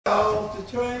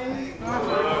the train.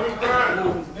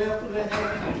 Over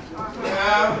Bethlehem.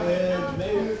 And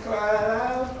baby cried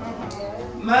out,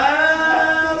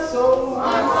 my soul,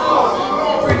 my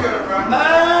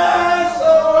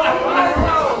soul,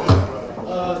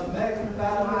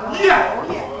 magnify,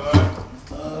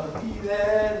 he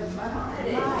that is mine,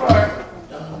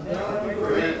 done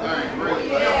great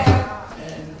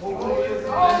and holy is the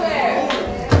Lamb,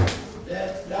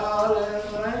 that darling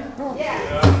Lamb,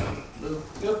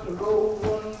 looked up the road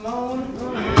one morning,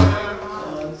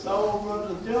 and saw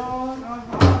Brother John,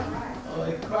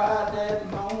 he cried that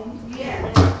morning,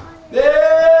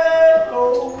 there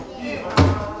goes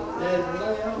that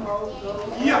Lamb of God,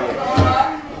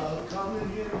 coming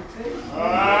here to take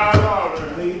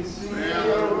me, to see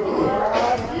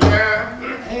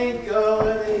ain't God,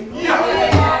 ain't God.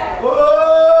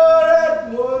 Oh, that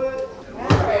word,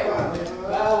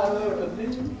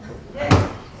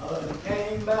 it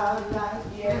came by night,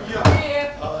 and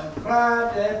cried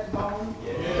that morning,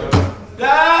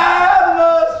 thou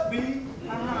must be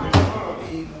a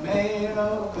man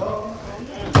of God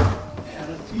and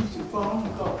a teacher from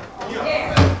God.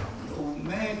 No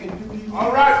man can do these.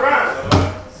 All right, Bryant.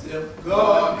 Except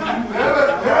God.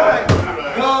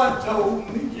 God told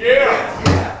me.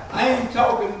 I ain't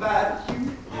talking about you.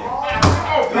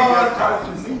 God talked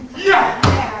to me. I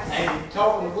ain't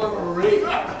talking about a race.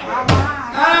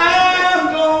 I'm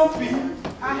gonna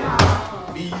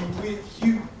be with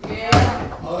you. I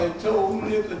told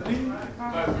Nicodemus,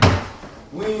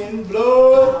 wind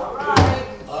blows,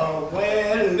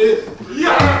 when listen. You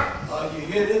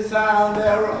hear the sound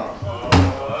thereof.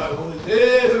 Was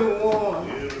everyone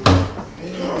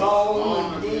been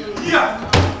wrong again?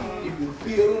 You can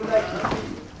feel like you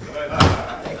feel. I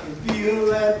can feel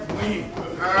that wind.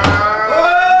 Oh,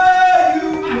 you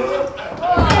must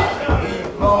be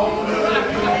born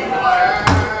again.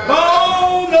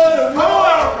 Born again.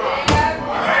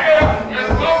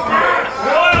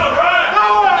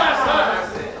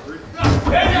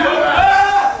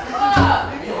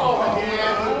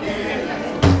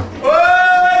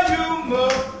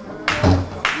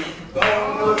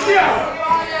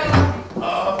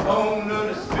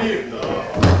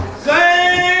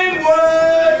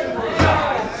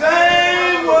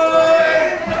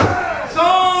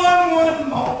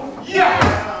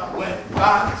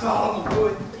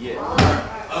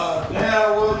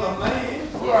 There was a man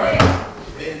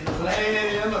been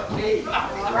laying in a cave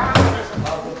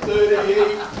for 38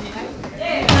 years.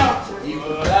 He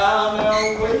was down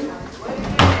there waiting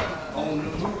on the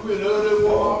moving of the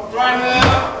wall. Right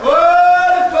now, the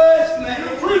first man. The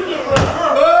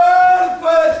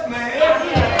first man.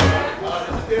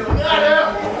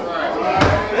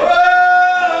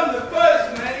 The first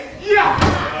man.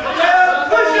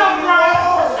 Push up,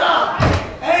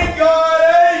 ain't God.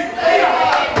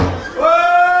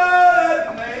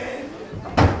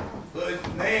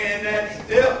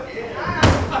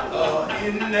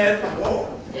 In that war,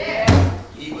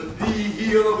 he was the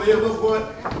heel of every what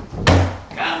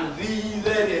kind of disease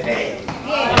that he had.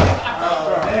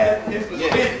 That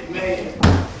hypocrite man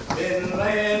been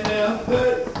laying there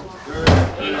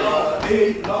 30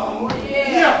 days long. Whatever's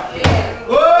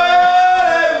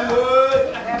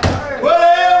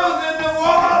in the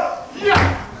water,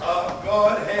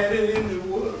 God had it in the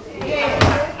wood.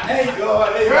 Hey, God,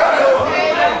 hey, God.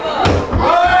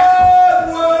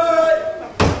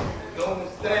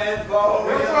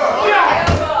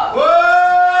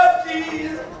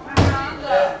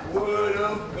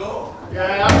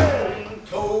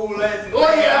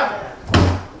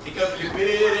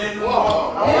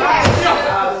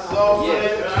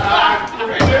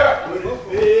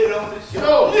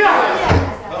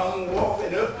 Come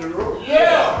walking up the road.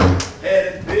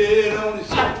 Had his bed on the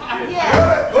shelf.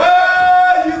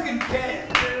 Well, you can catch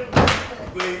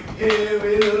with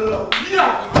heavy load.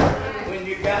 When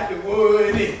you got the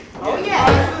word in. You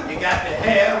got to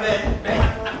have that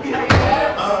back.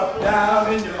 Up,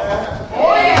 down in your heart.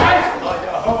 Or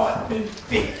your heart been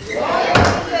fixed. Or your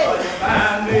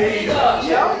mind made up. I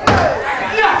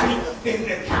got feet in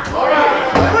the car. All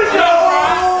right. Put your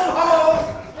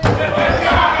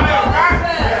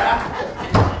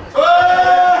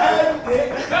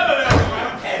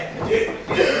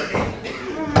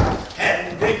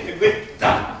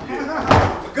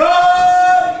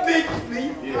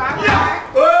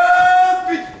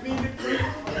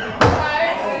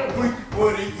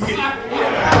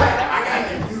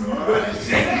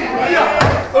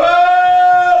Oh,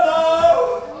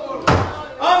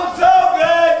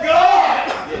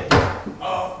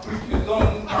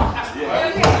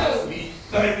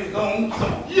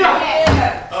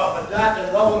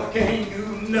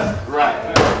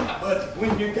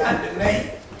 got the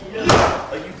name.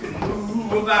 Or you can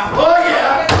move about. Oh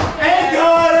yeah. Ain't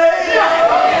God,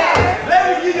 yeah. Let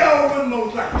me get y'all one more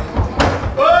time.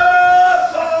 Oh,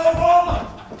 so woman.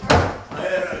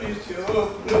 Well, it's your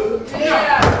blood.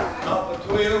 Yeah. Up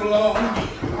for 12 long years.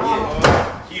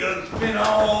 Yeah. She done spent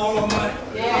all the money.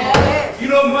 Yeah. You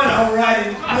know money all right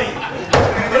in this place.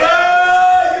 But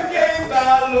you can't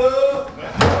buy love. You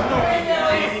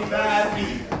can't buy me.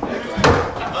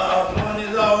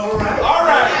 Money's all right. All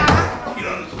right. She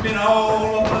done spent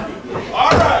all the money.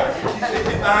 All right. She said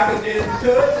if I could just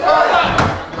touch her,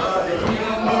 then you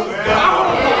don't know the God.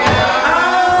 I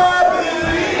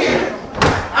believe.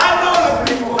 I know the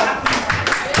people. I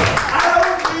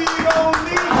don't believe on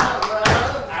me.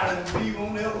 I don't believe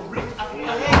on Elder Rick.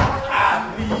 I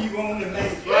believe on the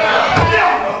man.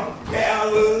 From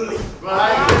Calvary.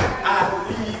 I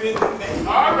believe in the man.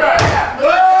 All right. Oh,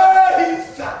 he's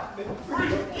something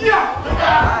free. Yeah.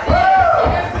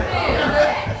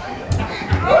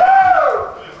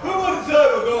 Who would have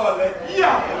served a God like that?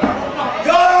 Yeah.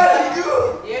 God is good.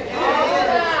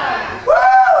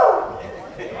 Woo!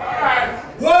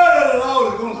 Word of the Lord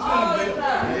is going to stand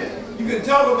there. You can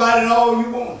talk about it all you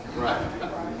want. Right.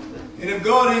 And if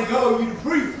God ain't called you to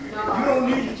preach, you don't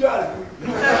need to try to preach.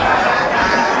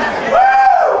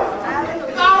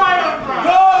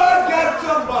 God got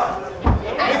somebody.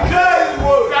 Declare his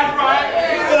word. That's right.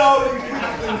 Look at all these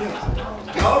preachers in here.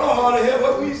 Y'all don't hardly hear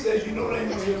what we say. You know they ain't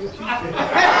gonna hear what you say.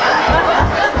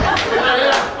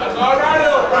 That's all right,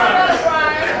 old Bryant. That's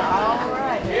right. All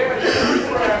right. Yeah.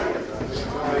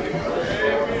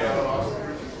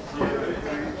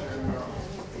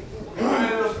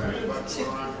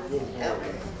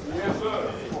 Yes, sir.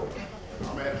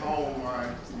 I'm at home, man.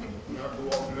 I go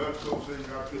off the other coach and I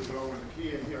put it over the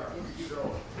kid here.